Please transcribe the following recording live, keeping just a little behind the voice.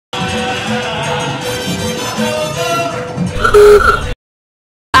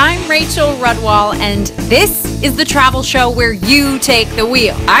I'm Rachel Rudwall, and this is the travel show where you take the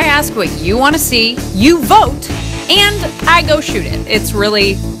wheel. I ask what you want to see, you vote, and I go shoot it. It's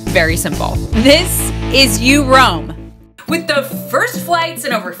really very simple. This is You Roam. With the first flights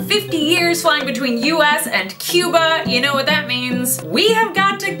in over 50 years flying between US and Cuba, you know what that means. We have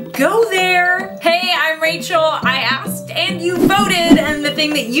got to go there. Hey, I'm Rachel. I asked and you voted, and the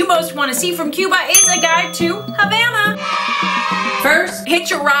thing that you most want to see from Cuba is a guide to Havana. First,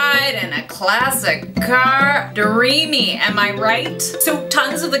 hitch a ride in a classic car. Dreamy, am I right? So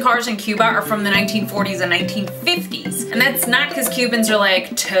tons of the cars in Cuba are from the 1940s and 1950s. And that's not because Cubans are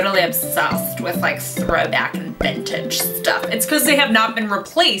like totally obsessed with like throwback and vintage stuff. It's because they have not been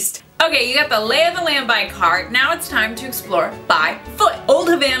replaced. Okay, you got the lay of the land by car. Now it's time to explore by foot. Old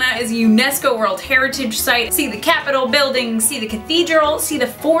Havana is a UNESCO World Heritage Site. See the Capitol building, see the cathedral, see the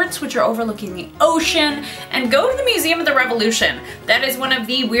forts which are overlooking the ocean, and go to the Museum of the Revolution. That is one of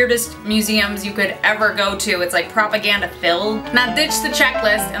the weirdest museums you could ever go to. It's like propaganda filled. Now ditch the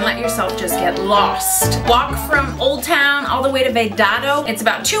checklist and let yourself just get lost. Walk from Old Town all the way to Vedado. It's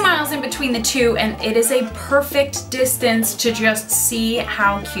about 2 miles in between the two, and it is a perfect distance to just see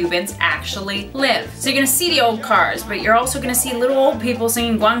how Cubans actually live. So you're gonna see the old cars, but you're also gonna see little old people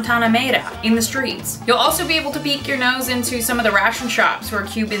singing Guantanamera in the streets. You'll also be able to peek your nose into some of the ration shops where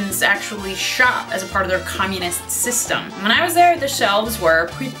Cubans actually shop as a part of their communist system. When I was there, the shelves were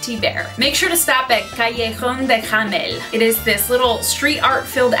pretty bare. Make sure to stop at Callejón de Jamel. It is this little street art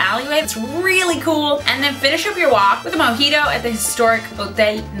filled alleyway. It's really cool. And then finish up your walk with a mojito at the historic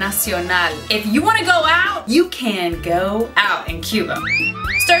Hotel Nacional. If you wanna go out, you can go out in Cuba.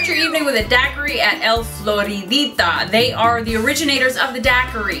 Start your evening with a daiquiri at El Floridita. They are the originators of the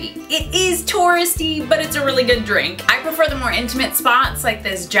daiquiri. It is touristy, but it's a really good drink. I prefer the more intimate spots like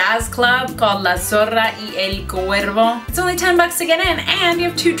this jazz club called La Zorra y El Cuervo. It's only 10 bucks to get in, and you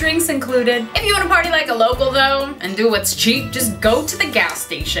have 2 drinks included. If you want to party like a local though, and do what's cheap, just go to the gas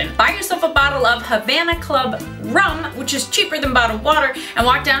station. Buy yourself a bottle of Havana Club rum, which is cheaper than bottled water, and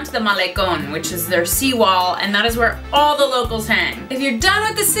walk down to the Malecon, which is their seawall, and that is where all the locals hang. If you're done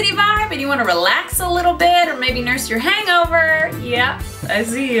with the city vibe and you want to relax a little bit or maybe nurse your hangover, yeah, I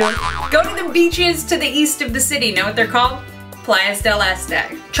see you. Go to the beaches to the east of the city. Know what they're called? Playas del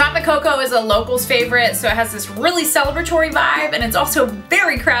Este. Tropicoco is a local's favorite, so it has this really celebratory vibe, and it's also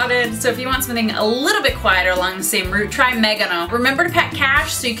very crowded, so if you want something a little bit quieter along the same route, try Megano. Remember to pack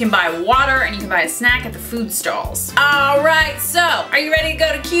cash so you can buy water and you can buy a snack at the food stalls. Alright, so are you ready to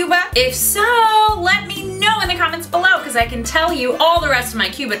go to Cuba? If so, let me know in the comments below, because I can tell you all the rest of my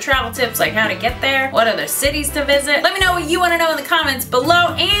Cuba travel tips, like how to get there, what other cities to visit. Let me know what you want to know in the comments below,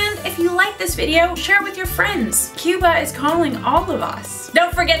 and if you like this video, share it with your friends. Cuba is calling all of us.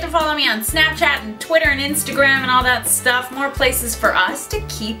 Don't forget to follow me on Snapchat and Twitter and Instagram and all that stuff. More places for us to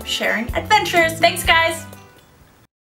keep sharing adventures. Thanks, guys.